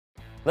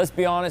Let's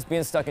be honest,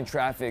 being stuck in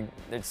traffic,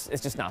 it's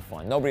just not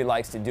fun. Nobody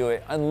likes to do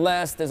it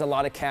unless there's a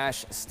lot of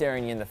cash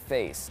staring you in the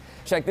face.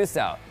 Check this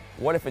out.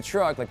 What if a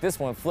truck like this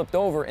one flipped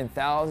over and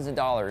thousands of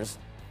dollars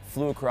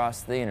flew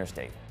across the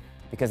interstate?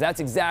 Because that's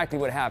exactly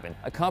what happened.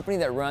 A company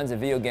that runs a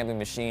video gambling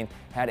machine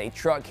had a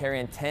truck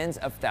carrying tens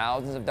of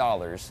thousands of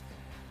dollars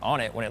on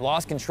it when it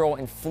lost control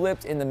and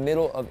flipped in the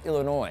middle of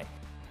Illinois.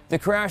 The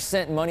crash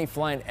sent money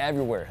flying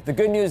everywhere. The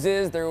good news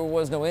is there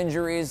was no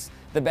injuries.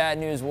 The bad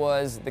news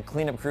was the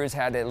cleanup crews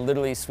had to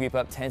literally sweep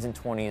up 10s and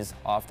 20s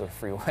off the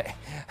freeway.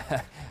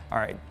 All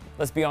right,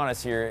 let's be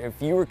honest here.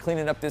 If you were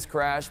cleaning up this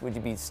crash, would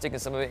you be sticking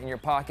some of it in your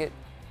pocket?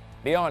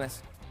 Be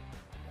honest.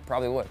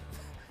 Probably would.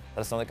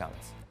 Let us know in the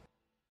comments.